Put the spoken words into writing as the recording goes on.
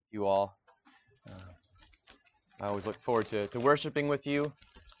you all. I always look forward to worshiping with you,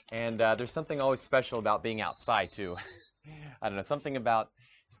 and there's something always special about being outside, too. I don't know, something about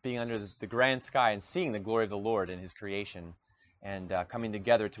just being under the grand sky and seeing the glory of the Lord in His creation, and coming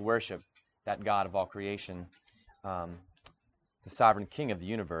together to worship that God of all creation, the sovereign King of the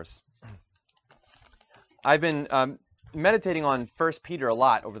universe. I've been meditating on 1 Peter a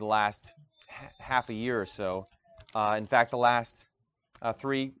lot over the last half a year or so. In fact, the last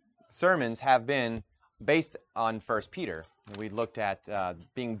 3 sermons have been based on 1 Peter. We looked at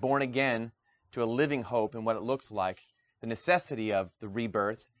being born again to a living hope and what it looks like, the necessity of the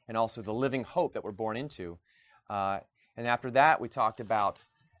rebirth, and also the living hope that we're born into. And after that, we talked about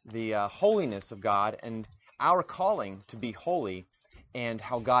the holiness of God and our calling to be holy, and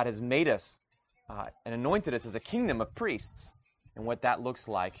how God has made us and anointed us as a kingdom of priests, and what that looks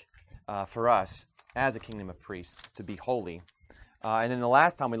like for us as a kingdom of priests to be holy. And then the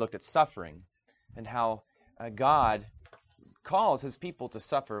last time we looked at suffering, and how God calls His people to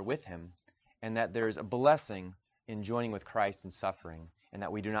suffer with Him, and that there's a blessing in joining with Christ in suffering, and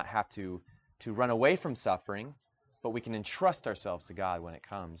that we do not have to run away from suffering, but we can entrust ourselves to God when it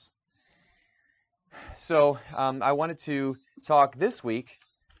comes. So I wanted to talk this week,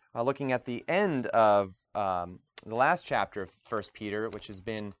 looking at the end of the last chapter of 1 Peter, which has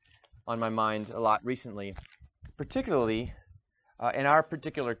been on my mind a lot recently, particularly in our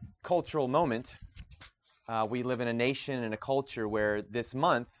particular cultural moment. We live in a nation and a culture where this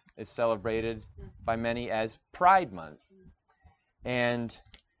month is celebrated by many as Pride Month. And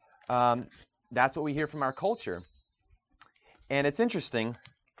that's what we hear from our culture. And it's interesting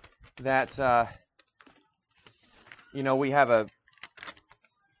that, we have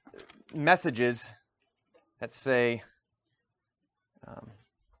messages that say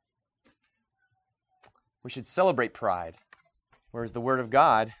we should celebrate pride, whereas the Word of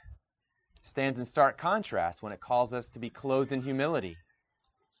God stands in stark contrast when it calls us to be clothed in humility.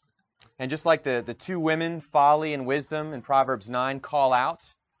 And just like the 2 women, folly and wisdom, in Proverbs 9 call out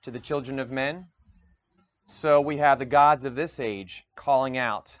to the children of men, so we have the gods of this age calling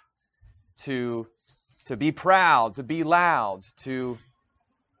out to be proud, to be loud, to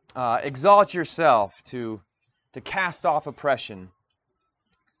exalt yourself, to cast off oppression,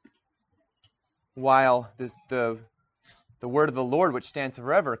 while the word of the Lord, which stands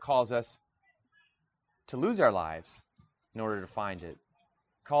forever, calls us to lose our lives in order to find it.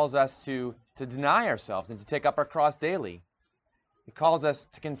 Calls us to deny ourselves and to take up our cross daily. It calls us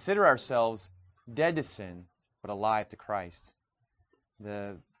to consider ourselves dead to sin, but alive to Christ.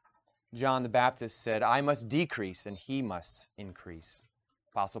 John the Baptist said, "I must decrease and He must increase."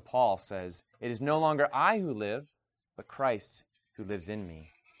 Apostle Paul says, "It is no longer I who live, but Christ who lives in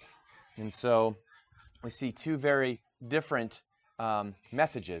me." And so we see 2 very different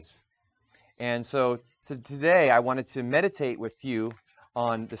messages. And so today I wanted to meditate with you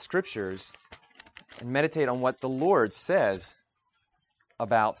on the Scriptures and meditate on what the Lord says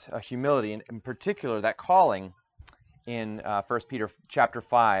about humility, and in particular that calling in 1 Peter chapter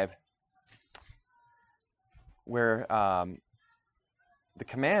 5, where the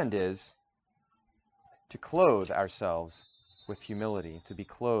command is to clothe ourselves with humility, to be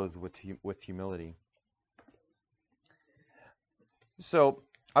clothed with humility. So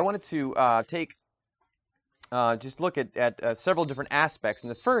I wanted to just look at several different aspects.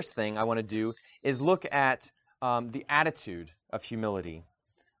 And the first thing I want to do is look at the attitude of humility.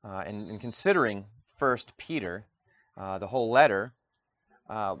 And considering 1 Peter, the whole letter,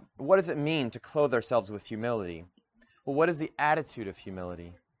 what does it mean to clothe ourselves with humility? Well, what is the attitude of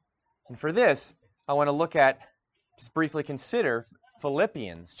humility? And for this, I want to just briefly consider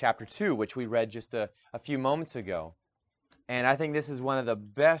Philippians chapter 2, which we read just a few moments ago. And I think this is one of the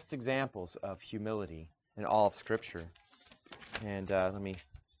best examples of humility in all of Scripture. And let me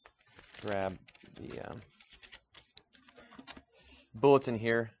grab the bulletin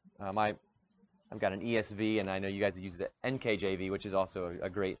here. I've got an ESV, and I know you guys use the NKJV, which is also a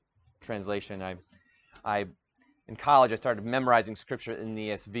great translation. In college, I started memorizing Scripture in the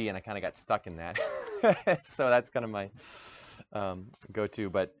ESV, and I kind of got stuck in that. So that's kind of my go-to.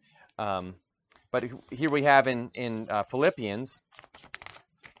 But here we have in Philippians.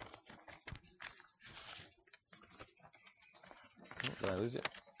 Did I lose it?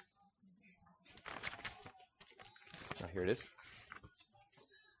 Oh, here it is.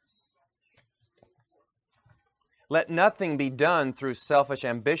 Let nothing be done through selfish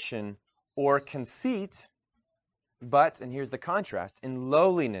ambition or conceit, but, and here's the contrast, in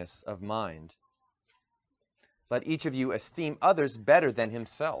lowliness of mind. Let each of you esteem others better than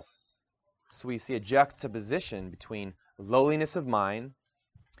himself. So we see a juxtaposition between lowliness of mind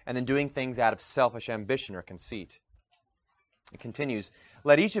and then doing things out of selfish ambition or conceit. It continues,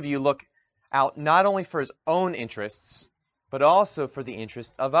 let each of you look out not only for his own interests, but also for the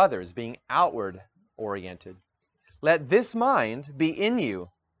interests of others, being outward oriented. Let this mind be in you,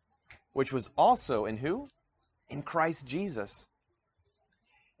 which was also in who? In Christ Jesus.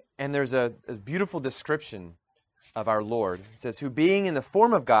 And there's a beautiful description of our Lord. It says, who being in the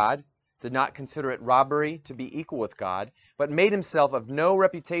form of God, did not consider it robbery to be equal with God, but made himself of no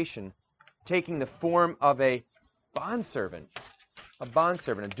reputation, taking the form of a bondservant, a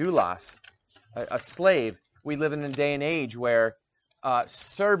doulos, a slave. We live in a day and age where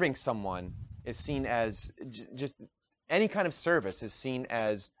serving someone is seen as just any kind of service is seen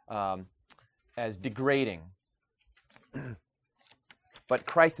as degrading. But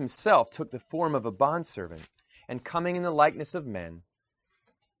Christ himself took the form of a bondservant, and coming in the likeness of men,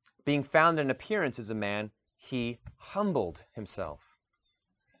 being found in appearance as a man, he humbled himself.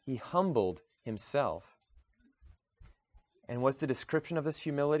 He humbled himself. And what's the description of this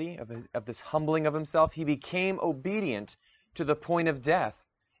humility, of this humbling of himself? He became obedient to the point of death,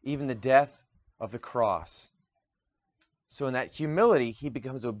 even the death of the cross. So in that humility, he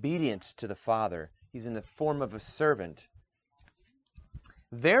becomes obedient to the Father. He's in the form of a servant.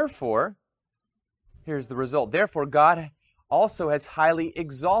 Therefore, here's the result. Therefore, God also has highly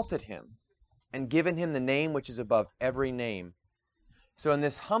exalted him and given him the name which is above every name. So in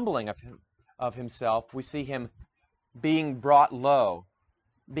this humbling of himself, we see him being brought low,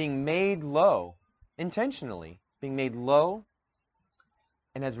 being made low, intentionally, being made low,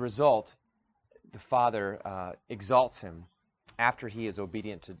 and as a result, the Father exalts him after he is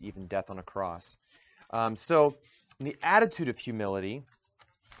obedient to even death on a cross. So in the attitude of humility,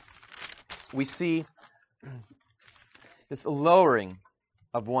 we see this lowering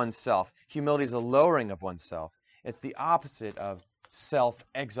of oneself. Humility is a lowering of oneself. It's the opposite of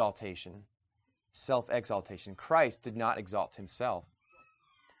self-exaltation. Self-exaltation. Christ did not exalt himself.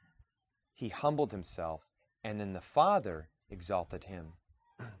 He humbled himself, and then the Father exalted him.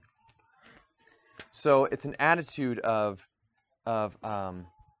 So it's an attitude of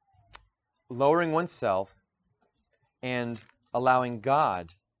lowering oneself and allowing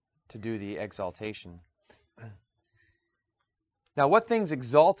God to do the exaltation. Now, what things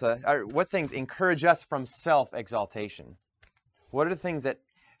encourage us from self-exaltation? What are the things that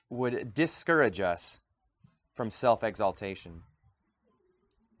would discourage us from self-exaltation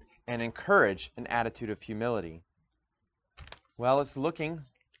and encourage an attitude of humility? Well, it's looking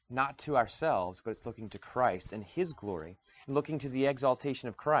not to ourselves, but it's looking to Christ and his glory, and looking to the exaltation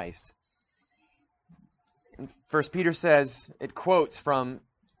of Christ. 1 Peter says, it quotes from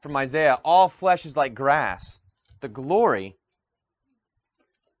Isaiah, all flesh is like grass. The glory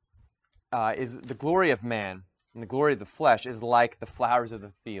is the glory of man, and the glory of the flesh is like the flowers of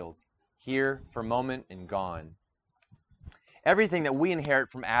the fields, here for a moment and gone. Everything that we inherit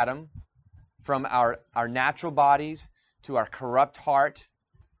from Adam, from our natural bodies to our corrupt heart,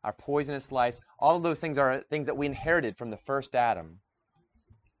 our poisonous life, all of those things are things that we inherited from the first Adam.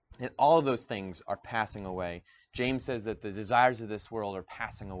 And all of those things are passing away. James says that the desires of this world are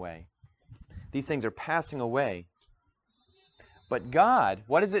passing away. These things are passing away. But God,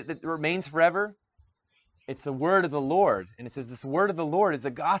 what is it that remains forever? It's the word of the Lord. And it says this word of the Lord is the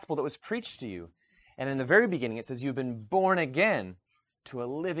gospel that was preached to you. And in the very beginning it says you've been born again to a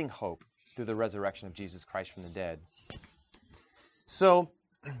living hope through the resurrection of Jesus Christ from the dead. So,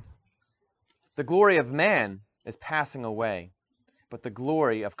 the glory of man is passing away. But the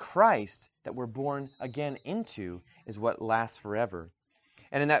glory of Christ that we're born again into is what lasts forever.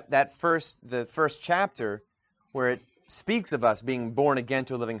 And in the first chapter, where it speaks of us being born again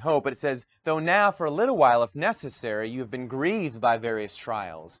to a living hope, it says, though now for a little while, if necessary, you have been grieved by various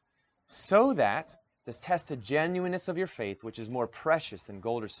trials, so that this tested genuineness of your faith, which is more precious than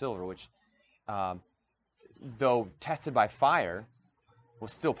gold or silver, which, though tested by fire, will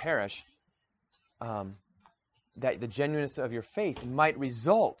still perish, that the genuineness of your faith might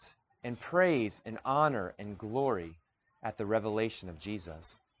result in praise and honor and glory at the revelation of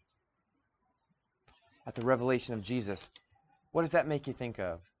Jesus. At the revelation of Jesus. What does that make you think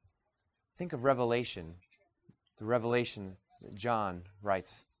of? Think of Revelation. The revelation that John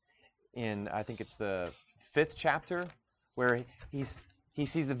writes in, I think it's the 5th chapter, where he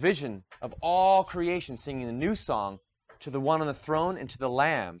sees the vision of all creation singing the new song to the one on the throne and to the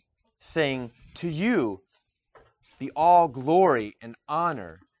Lamb, saying, to you be all glory and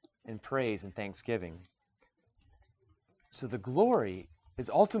honor and praise and thanksgiving. So the glory is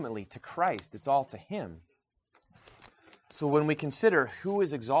ultimately to Christ. It's all to him. So when we consider who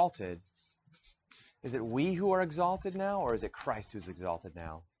is it we who are exalted now, or is it Christ who's exalted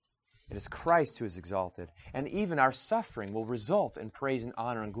now? It is Christ who is exalted. And even our suffering will result in praise and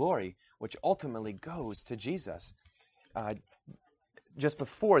honor and glory, which ultimately goes to Jesus. Just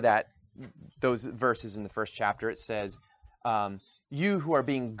before that, those verses in the first chapter, it says, you who are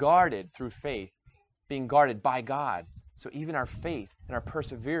being guarded through faith, being guarded by God. So even our faith and our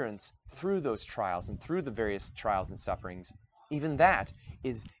perseverance through those trials and through the various trials and sufferings, even that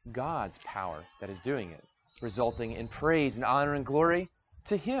is God's power that is doing it, resulting in praise and honor and glory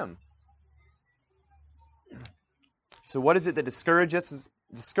to Him. So what is it that discourages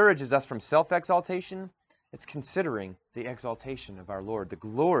us from self-exaltation? It's considering the exaltation of our Lord, the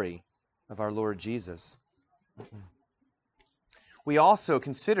glory of our Lord Jesus. We also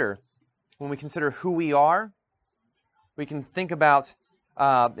consider, when we consider who we are, we can think about,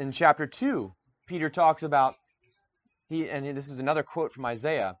 in chapter 2, Peter talks about, and this is another quote from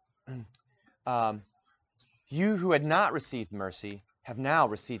Isaiah, you who had not received mercy have now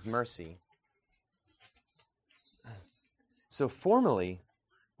received mercy. So formerly,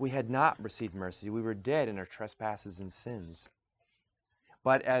 we had not received mercy. We were dead in our trespasses and sins.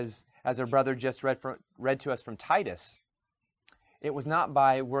 But as our brother just read to us from Titus, it was not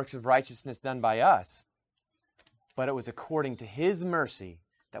by works of righteousness done by us, but it was according to His mercy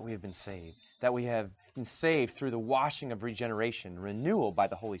that we have been saved, that we have been saved through the washing of regeneration, renewal by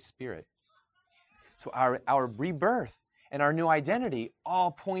the Holy Spirit. So our rebirth and our new identity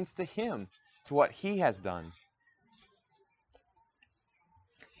all points to Him, to what He has done.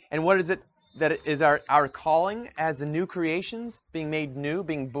 And what is it that is our calling as the new creations, being made new,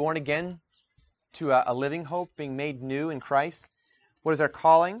 being born again to a living hope, being made new in Christ? What is our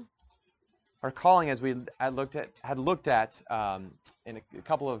calling? Our calling, as we had looked at in a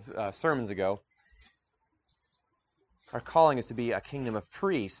couple of sermons ago, our calling is to be a kingdom of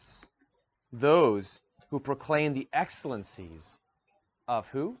priests, those who proclaim the excellencies of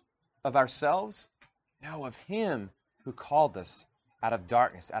who? Of ourselves? No, of Him who called us out of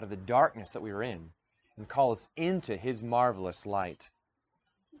the darkness that we were in, and called us into His marvelous light.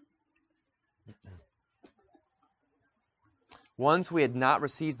 Once we had not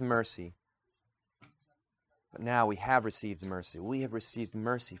received mercy, but now we have received mercy. We have received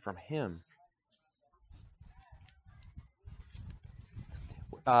mercy from Him.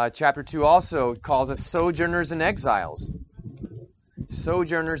 Chapter 2 also calls us sojourners and exiles.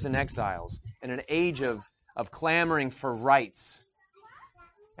 Sojourners and exiles. In an age of clamoring for rights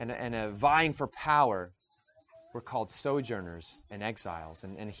and vying for power, we're called sojourners and exiles.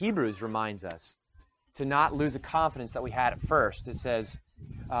 And Hebrews reminds us to not lose the confidence that we had at first. It says,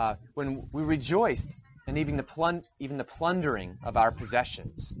 when we rejoiced in even the plundering of our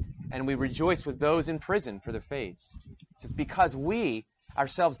possessions, and we rejoiced with those in prison for their faith. It says, because we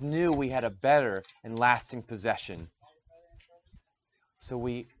ourselves knew we had a better and lasting possession. So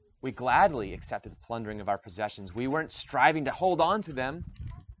we gladly accepted the plundering of our possessions. We weren't striving to hold on to them.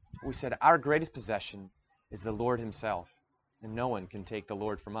 We said our greatest possession is the Lord Himself, and no one can take the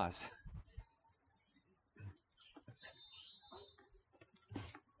Lord from us.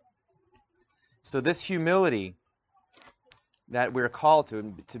 So this humility that we're called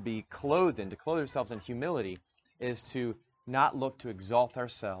to be clothed in, to clothe ourselves in humility, is to not look to exalt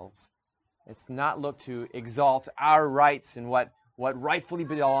ourselves. It's not look to exalt our rights and what rightfully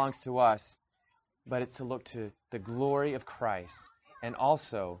belongs to us, but it's to look to the glory of Christ and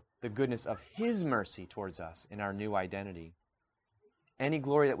also the goodness of His mercy towards us in our new identity. Any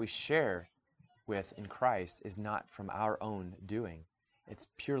glory that we share with in Christ is not from our own doing. It's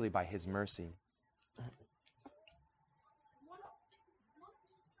purely by His mercy.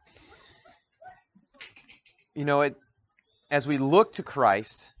 You know, as we look to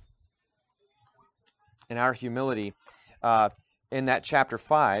Christ in our humility, in that chapter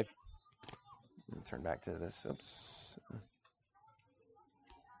 5, let me turn back to this. Oops.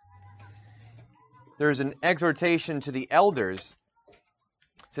 There's an exhortation to the elders. It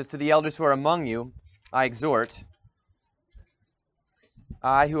says, to the elders who are among you, I exhort,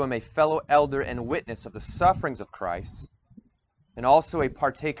 I who am a fellow elder and witness of the sufferings of Christ, and also a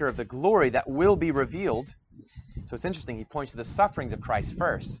partaker of the glory that will be revealed. So it's interesting, he points to the sufferings of Christ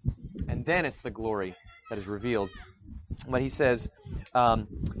first, and then it's the glory that is revealed. But he says,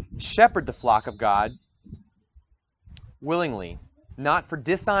 shepherd the flock of God willingly, not for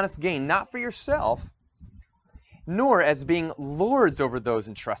dishonest gain, not for yourself, nor as being lords over those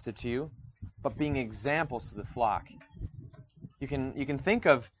entrusted to you, but being examples to the flock. You can think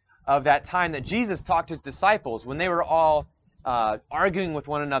of that time that Jesus talked to His disciples when they were all arguing with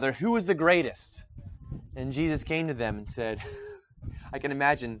one another, who was the greatest? And Jesus came to them and said, I can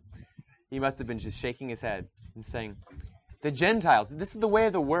imagine He must have been just shaking His head and saying, The Gentiles, this is the way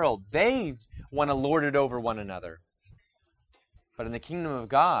of the world. They want to lord it over one another. But in the kingdom of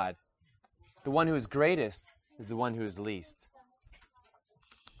God, the one who is greatest is the one who is least.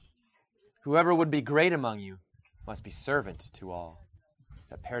 Whoever would be great among you must be servant to all.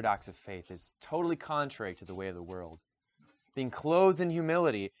 That paradox of faith is totally contrary to the way of the world. Being clothed in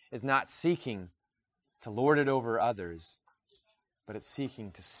humility is not seeking to lord it over others, but it's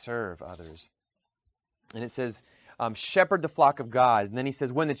seeking to serve others. And it says, shepherd the flock of God. And then he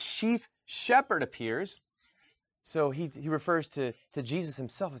says, when the chief shepherd appears, so he refers to Jesus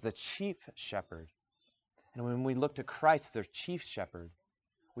himself as the chief shepherd. And when we look to Christ as our chief shepherd,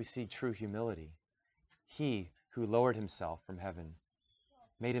 we see true humility. He who lowered himself from heaven,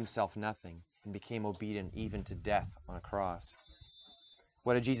 made himself nothing, and became obedient even to death on a cross.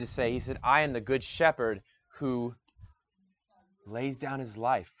 What did Jesus say? He said, I am the good shepherd who lays down his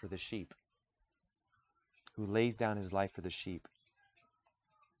life for the sheep. Who lays down his life for the sheep.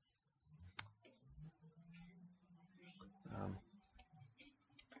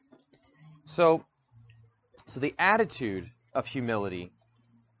 So the attitude of humility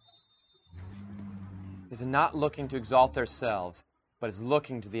is not looking to exalt ourselves, but is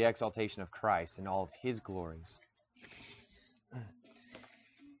looking to the exaltation of Christ and all of his glories.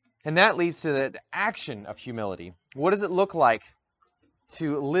 And that leads to the action of humility. What does it look like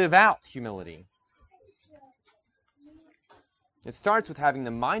to live out humility? It starts with having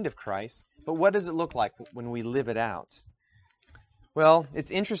the mind of Christ, but what does it look like when we live it out? Well,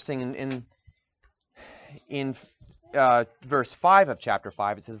 it's interesting in verse 5 of chapter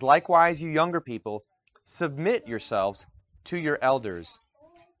 5, it says, likewise, you younger people, submit yourselves to your elders.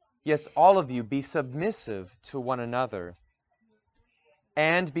 Yes, all of you, be submissive to one another,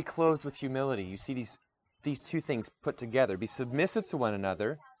 and be clothed with humility. You see these two things put together. Be submissive to one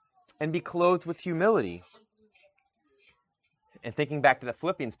another, and be clothed with humility. And thinking back to the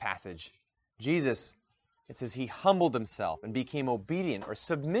Philippians passage, Jesus, it says he humbled himself and became obedient or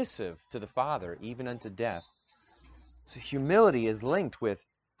submissive to the Father, even unto death. So humility is linked with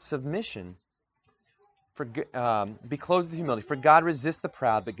submission. Be clothed with humility. For God resists the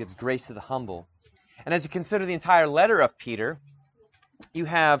proud, but gives grace to the humble. And as you consider the entire letter of Peter, you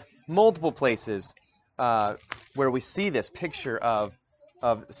have multiple places where we see this picture of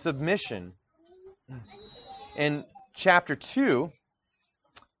submission. In chapter 2,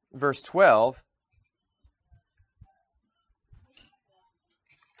 verse 12,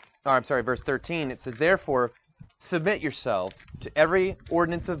 verse 13, it says, therefore, submit yourselves to every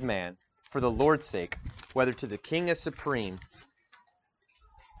ordinance of man for the Lord's sake, whether to the king as supreme,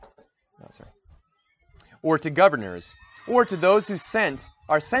 or to governors, or to those who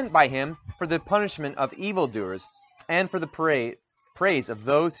are sent by him for the punishment of evildoers, and for the praise of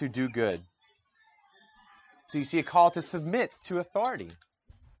those who do good. So you see a call to submit to authority.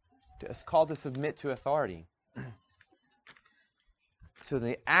 A call to submit to authority. So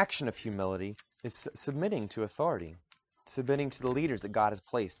the action of humility is submitting to authority, submitting to the leaders that God has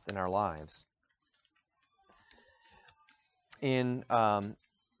placed in our lives. In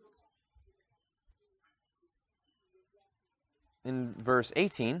verse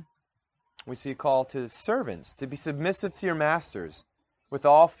 18, we see a call to servants to be submissive to your masters with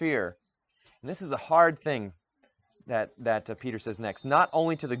all fear. And this is a hard thing that Peter says next. Not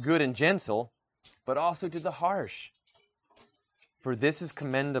only to the good and gentle, but also to the harsh. For this is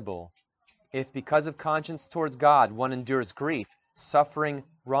commendable, if because of conscience towards God one endures grief, suffering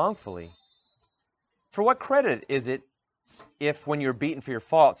wrongfully. For what credit is it if when you're beaten for your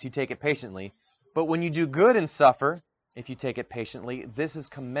faults you take it patiently, but when you do good and suffer, if you take it patiently, this is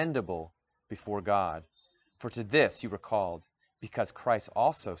commendable before God. For to this you were called, because Christ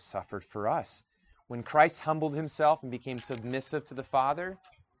also suffered for us. When Christ humbled himself and became submissive to the Father,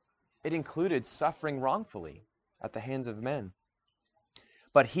 it included suffering wrongfully at the hands of men.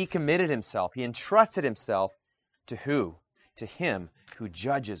 But he committed himself, he entrusted himself to who? To him who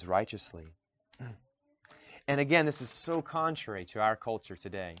judges righteously. And again, this is so contrary to our culture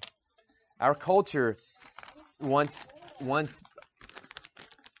today. Our culture wants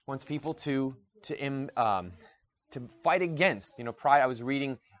people to fight against, pride. I was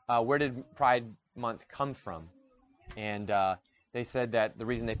reading, where did Pride Month come from? And they said that the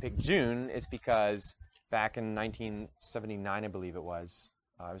reason they picked June is because back in 1979, I believe it was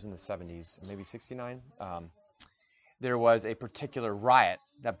in the 70s, maybe 69, there was a particular riot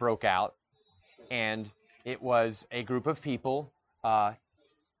that broke out, and it was a group of people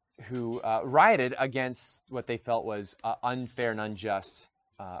who rioted against what they felt was unfair and unjust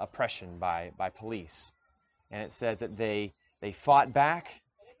oppression by police. And it says that they fought back,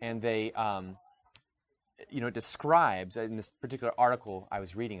 and they it describes, in this particular article I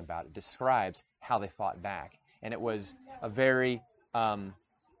was reading about, it describes how they fought back. And it was a very,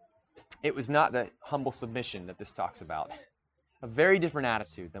 it was not the humble submission that this talks about. A very different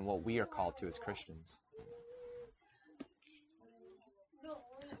attitude than what we are called to as Christians.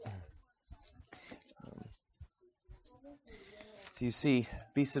 So you see,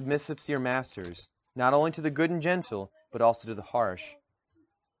 be submissive to your masters, not only to the good and gentle, but also to the harsh.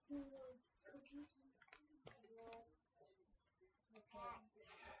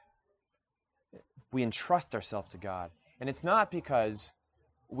 We entrust ourselves to God. And it's not because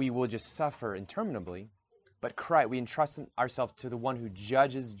we will just suffer interminably, but Christ, we entrust ourselves to the one who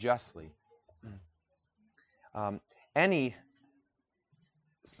judges justly. Any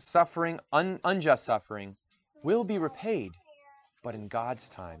suffering, unjust suffering, will be repaid, but in God's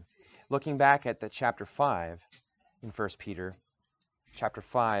time. Looking back at the chapter 5 in 1 Peter, chapter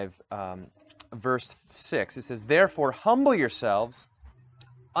 5, verse 6, it says, "Therefore humble yourselves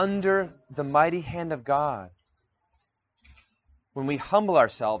under the mighty hand of God." When we humble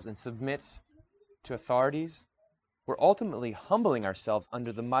ourselves and submit to authorities, we're ultimately humbling ourselves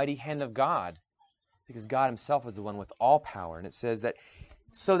under the mighty hand of God, because God himself is the one with all power. And it says that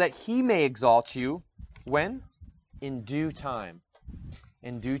so that he may exalt you, when? In due time.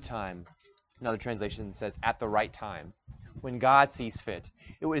 In due time. Another translation says, at the right time. When God sees fit.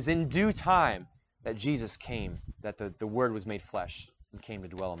 It was in due time that Jesus came, that the Word was made flesh and came to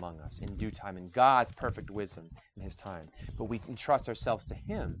dwell among us. In due time, in God's perfect wisdom in his time. But we entrust ourselves to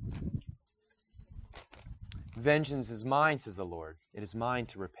him. Vengeance is mine, says the Lord. It is mine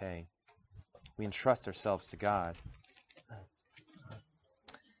to repay. We entrust ourselves to God.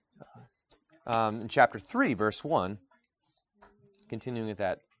 In chapter 3, verse 1, continuing with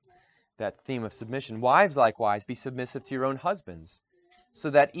that theme of submission, wives likewise be submissive to your own husbands, so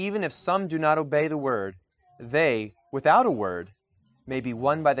that even if some do not obey the word, they, without a word, may be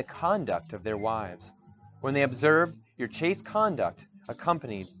won by the conduct of their wives, when they observe your chaste conduct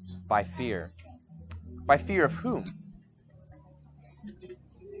accompanied by fear. By fear of whom?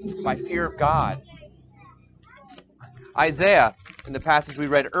 By fear of God. Isaiah, in the passage we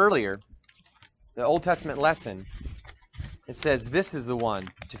read earlier, the Old Testament lesson, it says, "This is the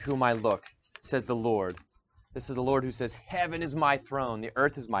one to whom I look, says the Lord." This is the Lord who says, "Heaven is my throne, the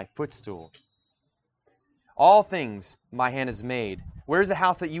earth is my footstool. All things my hand has made. Where is the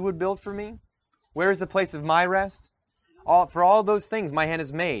house that you would build for me? Where is the place of my rest? For all those things my hand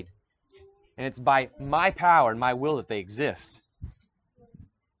has made. And it's by my power and my will that they exist.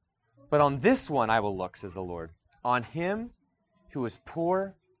 But on this one I will look, says the Lord, on him who is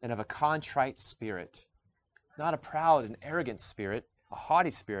poor and of a contrite spirit." Not a proud and arrogant spirit, a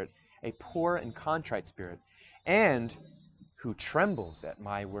haughty spirit, a poor and contrite spirit, and who trembles at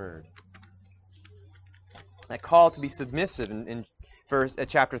my word. That call to be submissive in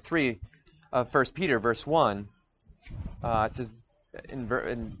chapter 3 of 1 Peter, verse 1, it says in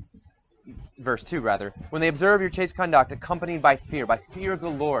verse 2, rather, when they observe your chaste conduct accompanied by fear of the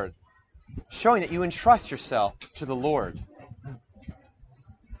Lord, showing that you entrust yourself to the Lord.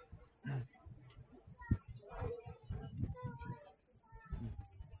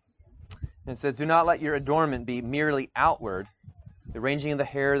 And it says, do not let your adornment be merely outward, the arranging of the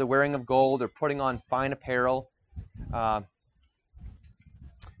hair, the wearing of gold, or putting on fine apparel. Who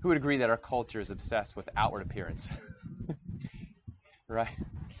would agree that our culture is obsessed with outward appearance? Right?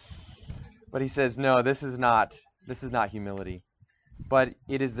 But he says, no, this is not humility. But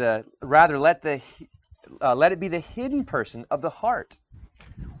it is rather let it be the hidden person of the heart,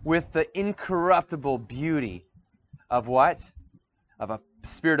 with the incorruptible beauty of what? Of a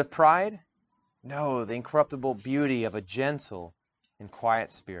spirit of pride? No, the incorruptible beauty of a gentle and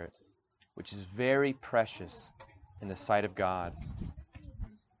quiet spirit, which is very precious in the sight of God.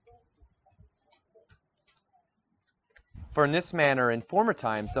 For in this manner, in former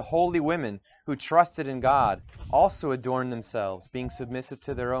times, the holy women who trusted in God also adorned themselves, being submissive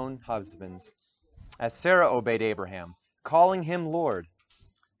to their own husbands, as Sarah obeyed Abraham, calling him Lord.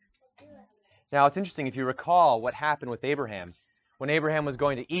 Now, it's interesting, if you recall what happened with Abraham. When Abraham was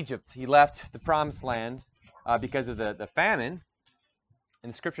going to Egypt, he left the promised land because of the famine.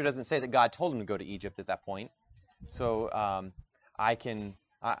 And the scripture doesn't say that God told him to go to Egypt at that point. So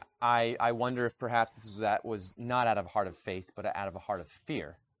I wonder if perhaps that was not out of a heart of faith, but out of a heart of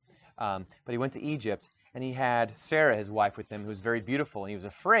fear. But he went to Egypt, and he had Sarah, his wife, with him, who was very beautiful, and he was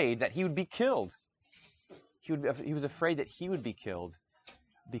afraid that he would be killed. He was afraid that he would be killed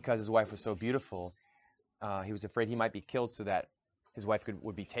because his wife was so beautiful. He was afraid he might be killed so that his wife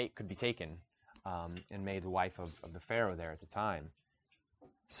could be taken and made the wife of the Pharaoh there at the time.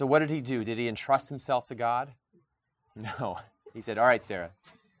 So what did he do? Did he entrust himself to God? No. He said, all right, Sarah,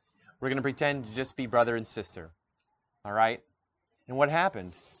 we're going to pretend to just be brother and sister. All right? And what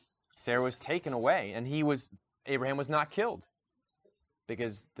happened? Sarah was taken away, and Abraham was not killed.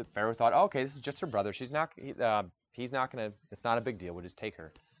 Because the Pharaoh thought, oh, okay, this is just her brother. He's not going to, it's not a big deal. We'll just take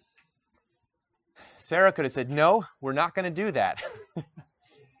her. Sarah could have said, no, we're not going to do that.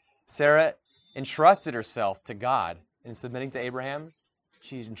 Sarah entrusted herself to God. In submitting to Abraham,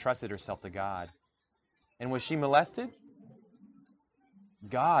 she entrusted herself to God. And was she molested?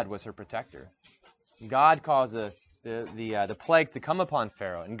 God was her protector. God caused the plague to come upon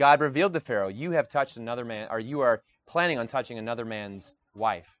Pharaoh. And God revealed to Pharaoh, you have touched another man, or you are planning on touching another man's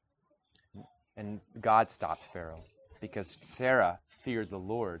wife. And God stopped Pharaoh because Sarah feared the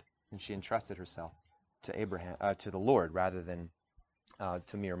Lord, and she entrusted herself to Abraham, to the Lord, rather than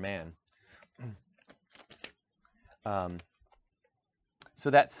to mere man. So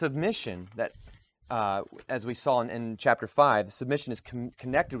that submission, that as we saw in chapter 5, submission is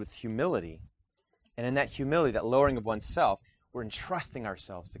connected with humility. And in that humility, that lowering of oneself, we're entrusting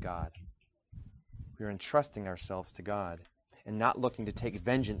ourselves to God. We're entrusting ourselves to God and not looking to take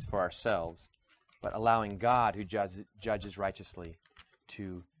vengeance for ourselves, but allowing God, who judges righteously,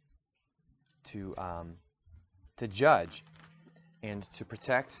 to judge and to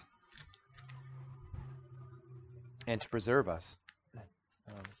protect and to preserve us.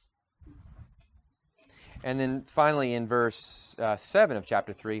 And then finally in verse 7 of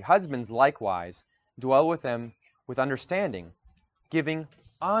chapter 3, husbands likewise dwell with them with understanding, giving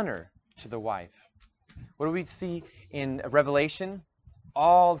honor to the wife. What do we see in Revelation?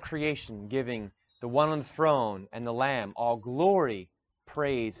 All of creation giving the one on the throne and the Lamb all glory,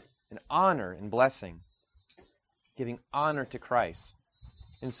 praise, and honor and blessing. Giving honor to Christ.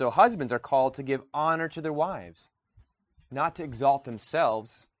 And so husbands are called to give honor to their wives, not to exalt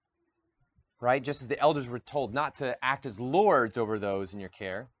themselves, right? Just as the elders were told not to act as lords over those in your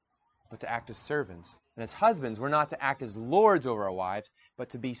care, but to act as servants. And as husbands, we're not to act as lords over our wives, but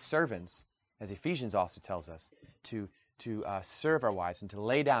to be servants, as Ephesians also tells us, to serve our wives and to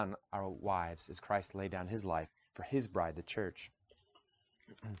lay down our wives as Christ laid down his life for his bride, the church.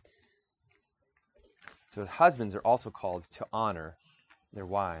 So husbands are also called to honor their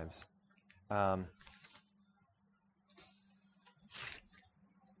wives.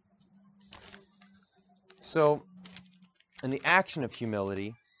 So, in the action of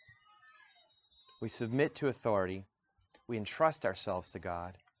humility, we submit to authority, we entrust ourselves to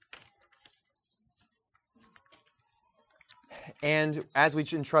God, and as we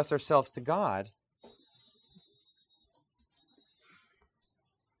entrust ourselves to God,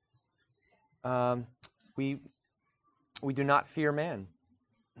 we do not fear man.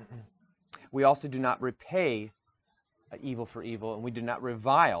 We also do not repay evil for evil, and we do not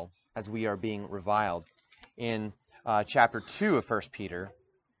revile as we are being reviled. In chapter 2 of 1 Peter,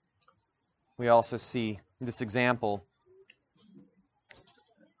 we also see this example.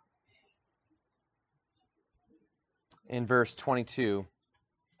 In verse 22,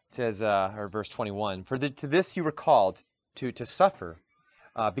 it says, or verse 21, to this you were called to suffer,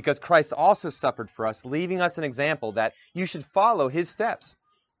 because Christ also suffered for us, leaving us an example that you should follow his steps,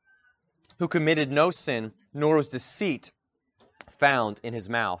 who committed no sin, nor was deceit found in his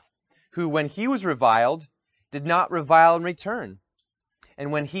mouth, who, when he was reviled, did not revile in return,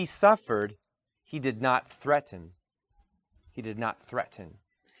 and when he suffered, he did not threaten. He did not threaten.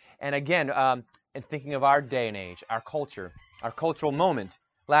 And again, in thinking of our day and age, our culture, our cultural moment,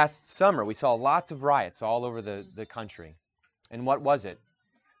 last summer we saw lots of riots all over the country. And what was it?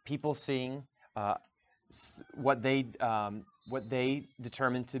 People seeing what they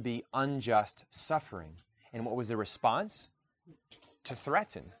determined to be unjust suffering. And what was the response? To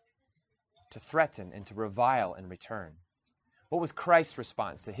threaten and to revile in return. What was Christ's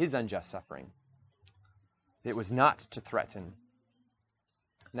response to his unjust suffering? It was not to threaten.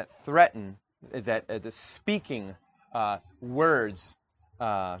 And that threaten is that the speaking words,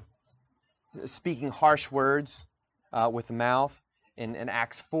 speaking harsh words with the mouth. In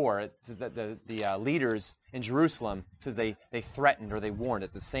Acts 4, it says that the leaders in Jerusalem, it says they threatened or they warned.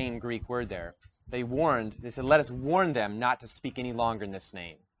 It's the same Greek word there. They warned, they said, let us warn them not to speak any longer in this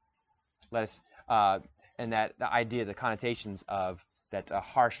name. Let us, and that the idea, the connotations of that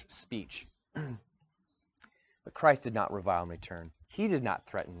harsh speech. But Christ did not revile in return. He did not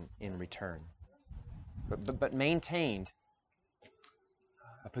threaten in return, but maintained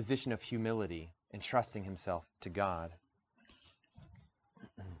a position of humility, entrusting himself to God.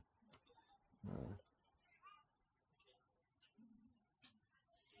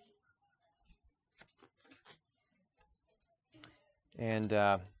 And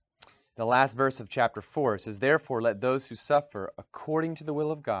the last verse of chapter 4 says, "Therefore let those who suffer according to the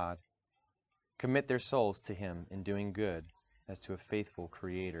will of God commit their souls to Him in doing good as to a faithful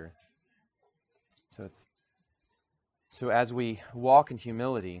Creator." So as we walk in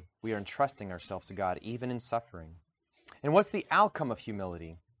humility, we are entrusting ourselves to God even in suffering. And what's the outcome of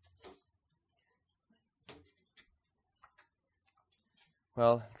humility?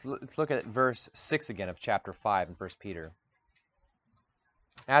 Well, let's look at verse 6 again of chapter 5 in 1 Peter.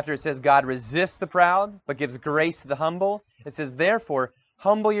 After it says, "God resists the proud, but gives grace to the humble," it says, "Therefore,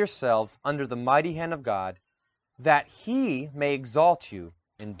 humble yourselves under the mighty hand of God, that He may exalt you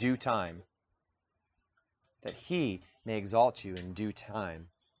in due time." That He may exalt you in due time.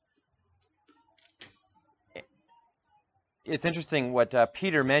 It's interesting what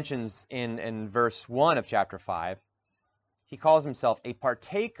Peter mentions in verse 1 of chapter 5. He calls himself a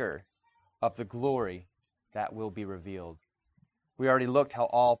partaker of the glory that will be revealed. We already looked how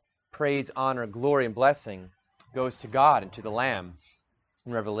all praise, honor, glory, and blessing goes to God and to the Lamb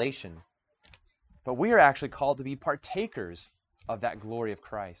in Revelation. But we are actually called to be partakers of that glory of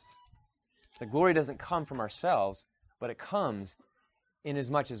Christ. The glory doesn't come from ourselves, but it comes in as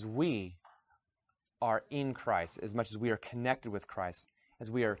much as we are in Christ, as much as we are connected with Christ,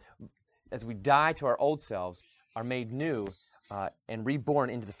 as we die to our old selves, are made new and reborn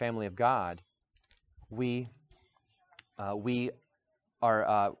into the family of God.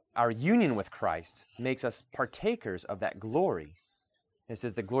 Our union with Christ makes us partakers of that glory. It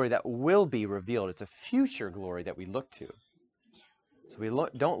says the glory that will be revealed. It's a future glory that we look to. So we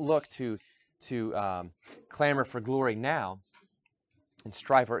don't look to clamor for glory now and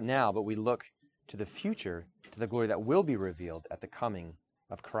strive for it now, but we look to the future, to the glory that will be revealed at the coming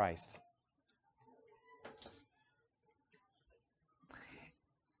of Christ.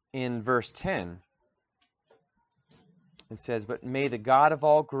 In verse 10, it says, "But may the God of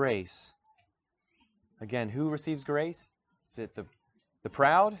all grace," again, who receives grace? Is it the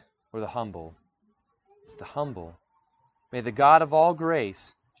proud or the humble? It's the humble. "May the God of all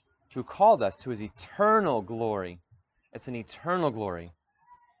grace, who called us to His eternal glory," it's an eternal glory,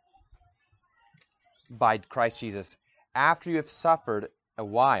 "by Christ Jesus, after you have suffered a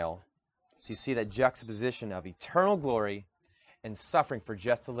while," so you see that juxtaposition of eternal glory and suffering for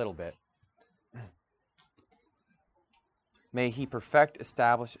just a little bit, "may He perfect,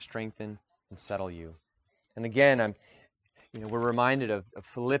 establish, strengthen, and settle you." And again, we're reminded of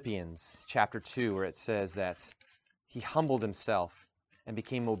Philippians chapter 2, where it says that He humbled Himself and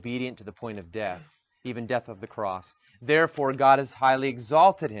became obedient to the point of death, even death of the cross. "Therefore God has highly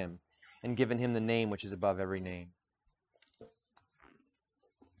exalted Him and given Him the name which is above every name."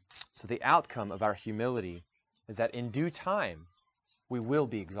 So the outcome of our humility is that in due time we will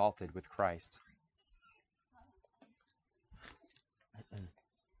be exalted with Christ.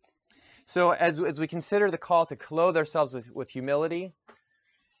 So as we consider the call to clothe ourselves with humility,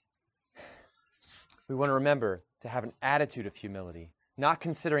 we want to remember to have an attitude of humility, not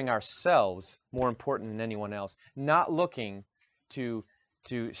considering ourselves more important than anyone else, not looking to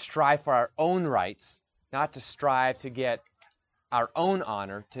strive for our own rights, not to strive to get our own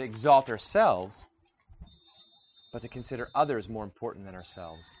honor, to exalt ourselves, but to consider others more important than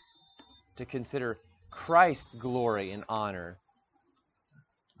ourselves, to consider Christ's glory and honor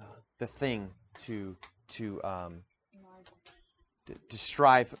the thing to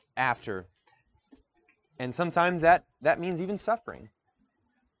strive after. And sometimes that means even suffering.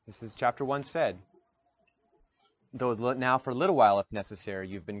 This is chapter 1 said, "Though now for a little while, if necessary,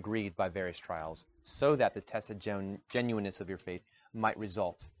 you've been grieved by various trials, so that the tested genuineness of your faith might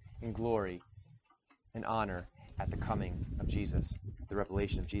result in glory and honor at the coming of Jesus," the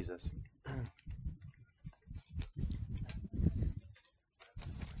revelation of Jesus.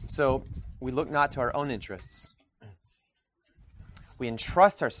 So we look not to our own interests. We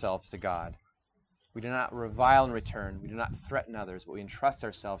entrust ourselves to God. We do not revile in return. We do not threaten others, but we entrust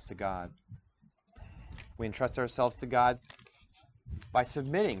ourselves to God. We entrust ourselves to God by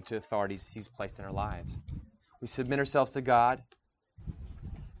submitting to authorities He's placed in our lives. We submit ourselves to God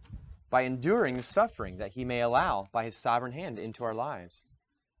by enduring the suffering that He may allow by His sovereign hand into our lives,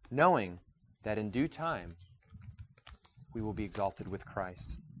 knowing that in due time we will be exalted with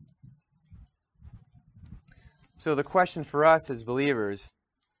Christ. So the question for us as believers,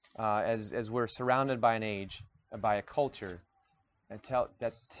 as we're surrounded by an age, by a culture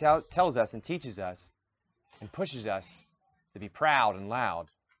that tells us and teaches us and pushes us to be proud and loud,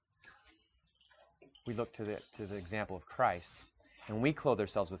 we look to the example of Christ, and we clothe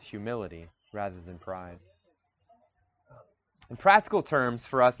ourselves with humility rather than pride. In practical terms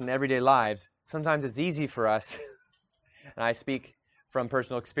for us in everyday lives, sometimes it's easy for us, and I speak from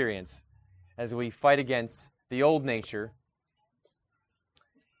personal experience. As we fight against the old nature,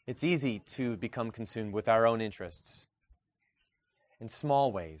 it's easy to become consumed with our own interests in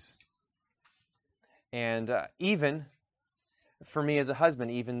small ways. And even for me as a husband,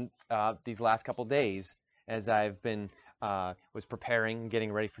 even these last couple days, as I've been was preparing,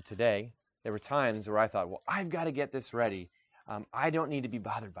 getting ready for today, there were times where I thought, well, I've got to get this ready. I don't need to be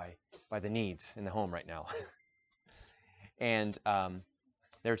bothered by the needs in the home right now. And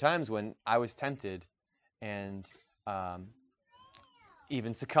there were times when I was tempted and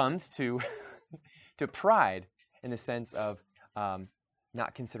even succumbed to to pride in the sense of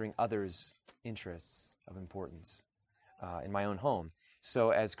not considering others' interests of importance in my own home. So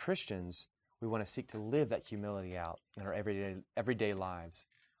as Christians, we want to seek to live that humility out in our everyday lives,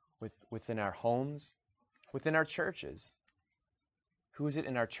 within our homes, within our churches. Who is it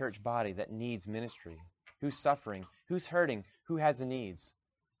in our church body that needs ministry? Who's suffering? Who's hurting? Who has the needs?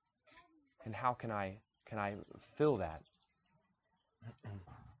 And how can I fill that?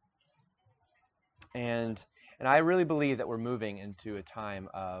 And I really believe that we're moving into a time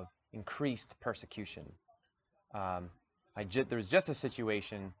of increased persecution. There's just a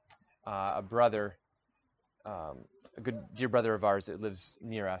situation, a brother, a good dear brother of ours that lives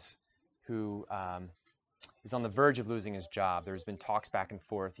near us, who is on the verge of losing his job. There's been talks back and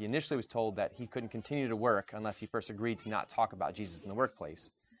forth. He initially was told that he couldn't continue to work unless he first agreed to not talk about Jesus in the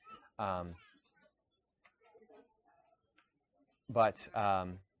workplace. But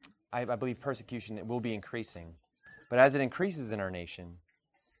I believe persecution will be increasing. But as it increases in our nation,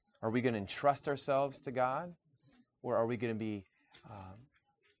 are we going to entrust ourselves to God? Or are we going to be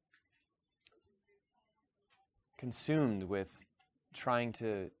consumed with trying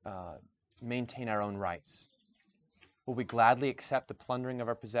to maintain our own rights? Will we gladly accept the plundering of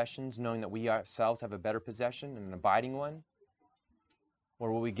our possessions, knowing that we ourselves have a better possession and an abiding one?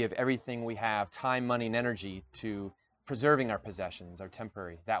 Or will we give everything we have, time, money, and energy, to preserving our possessions, our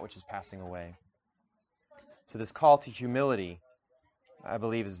temporary, that which is passing away? So this call to humility, I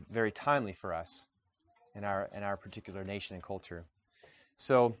believe, is very timely for us in our particular nation and culture.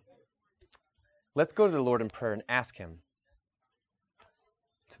 So let's go to the Lord in prayer and ask Him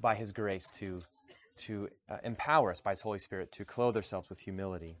by His grace to empower us by His Holy Spirit to clothe ourselves with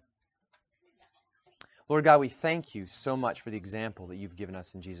humility. Lord God, we thank You so much for the example that You've given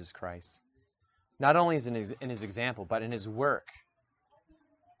us in Jesus Christ. Not only in His example, but in His work.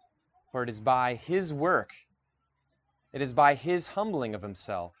 For it is by His work, it is by His humbling of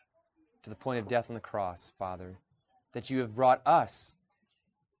Himself to the point of death on the cross, Father, that You have brought us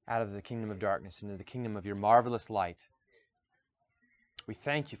out of the kingdom of darkness into the kingdom of Your marvelous light. We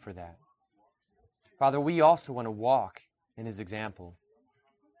thank You for that. Father, we also want to walk in His example,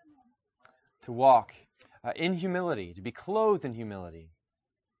 to walk in humility, to be clothed in humility,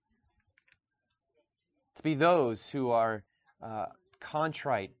 to be those who are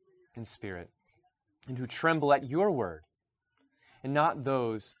contrite in spirit and who tremble at Your word, and not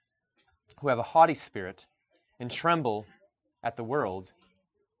those who have a haughty spirit and tremble at the world,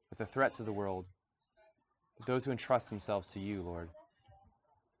 at the threats of the world, but those who entrust themselves to You, Lord.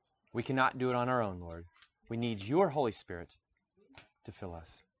 We cannot do it on our own, Lord. We need Your Holy Spirit to fill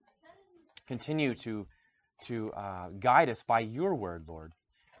us. Continue to guide us by Your word, Lord,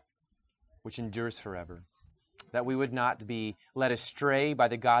 which endures forever. That we would not be led astray by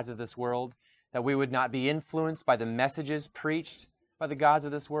the gods of this world, that we would not be influenced by the messages preached by the gods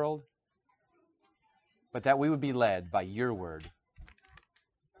of this world, but that we would be led by Your word,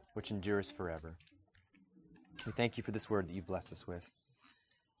 which endures forever. We thank You for this word that You bless us with.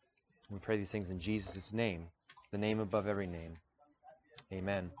 We pray these things in Jesus' name, the name above every name.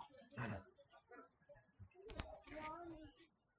 Amen.